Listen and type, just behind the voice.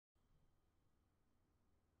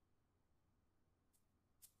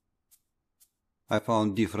I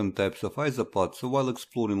found different types of isopods while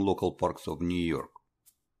exploring local parks of New York.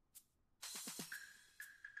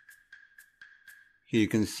 Here you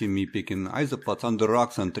can see me picking isopods under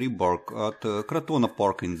rocks and tree bark at Crotona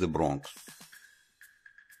Park in the Bronx.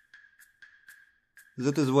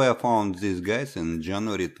 That is where I found these guys in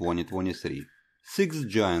January 2023. 6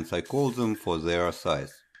 giants, I call them for their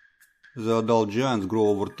size. The adult giants grow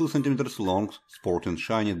over 2 cm long, sporting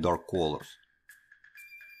shiny dark colors.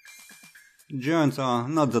 Giants are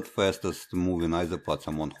not the fastest moving isopods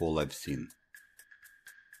among all I've seen.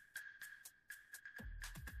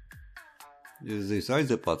 These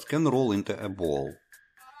isopods can roll into a ball.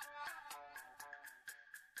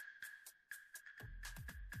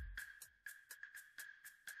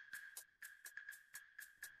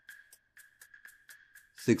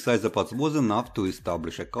 Six isopods was enough to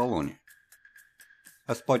establish a colony.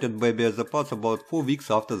 I spotted baby isopods about 4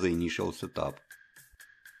 weeks after the initial setup.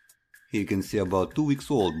 Here you can see about 2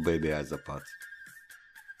 weeks old baby isopods.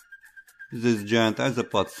 These giant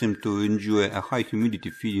isopods seem to enjoy a high humidity,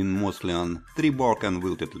 feeding mostly on tree bark and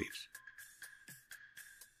wilted leaves.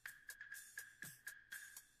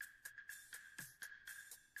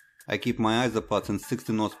 I keep my isopods in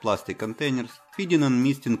 16-ounce plastic containers, feeding and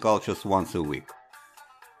misting cultures once a week.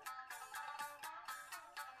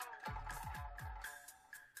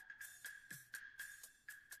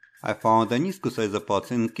 I found Oniscus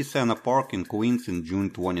isopods in Kissena Park in Queens in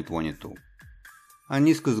June 2022.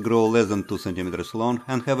 Oniscus grow less than 2 cm long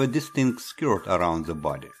and have a distinct skirt around the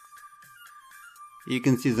body. You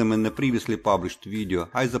can see them in the previously published video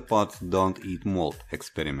Isopods Don't Eat Mold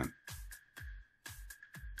experiment.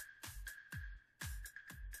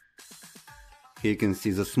 Here you can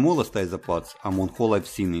see the smallest isopods among all I've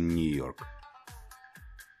seen in New York.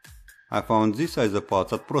 I found these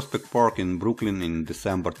isopods at Prospect Park in Brooklyn in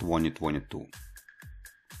December 2022.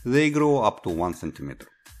 They grow up to 1 cm.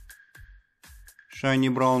 Shiny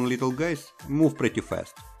brown little guys move pretty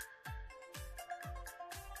fast.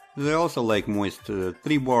 They also like moist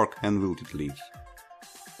tree bark and wilted leaves.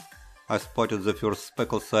 I spotted the first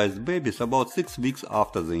speckle-sized babies about 6 weeks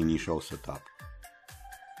after the initial setup.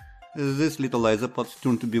 These little isopods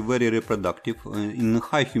turn to be very reproductive in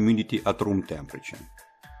high humidity at room temperature.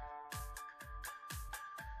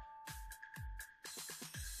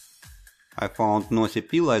 I found Nosy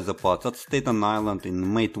Pill isopods at Staten Island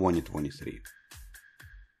in May 2023.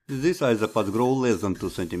 These isopods grow less than 2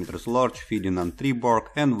 cm large, feeding on tree bark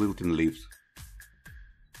and wilting leaves.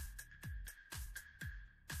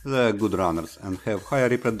 They are good runners and have high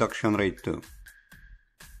reproduction rate too.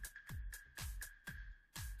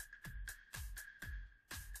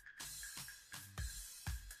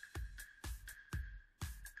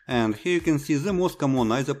 And here you can see the most common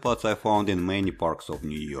isopods I found in many parks of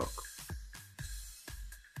New York.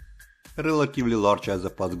 Relatively large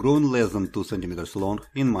isopods grown less than 2 cm long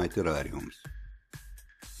in my terrariums.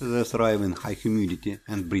 They thrive in high humidity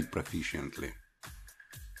and breed proficiently.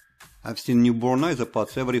 I've seen newborn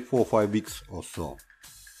isopods every 4-5 weeks or so.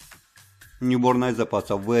 Newborn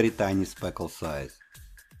isopods are very tiny speckle size.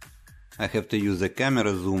 I have to use a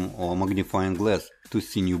camera zoom or magnifying glass to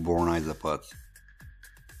see newborn isopods.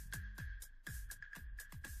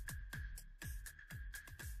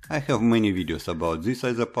 I have many videos about these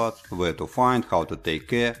isopods, where to find, how to take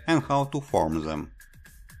care and how to farm them.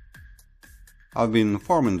 I've been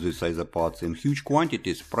farming these isopods in huge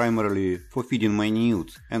quantities primarily for feeding my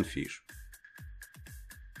newts and fish.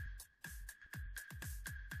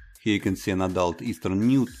 Here you can see an adult eastern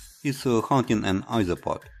newt is hunting an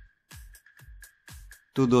isopod.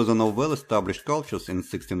 2 dozen of well-established cultures in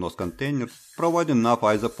 16-ounce containers provide enough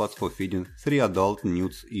isopods for feeding 3 adult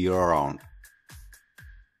newts year-round.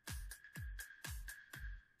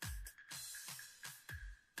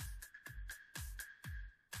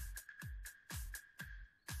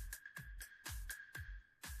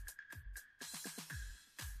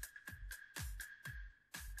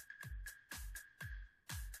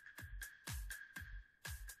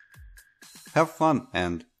 Have fun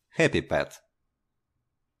and happy pets!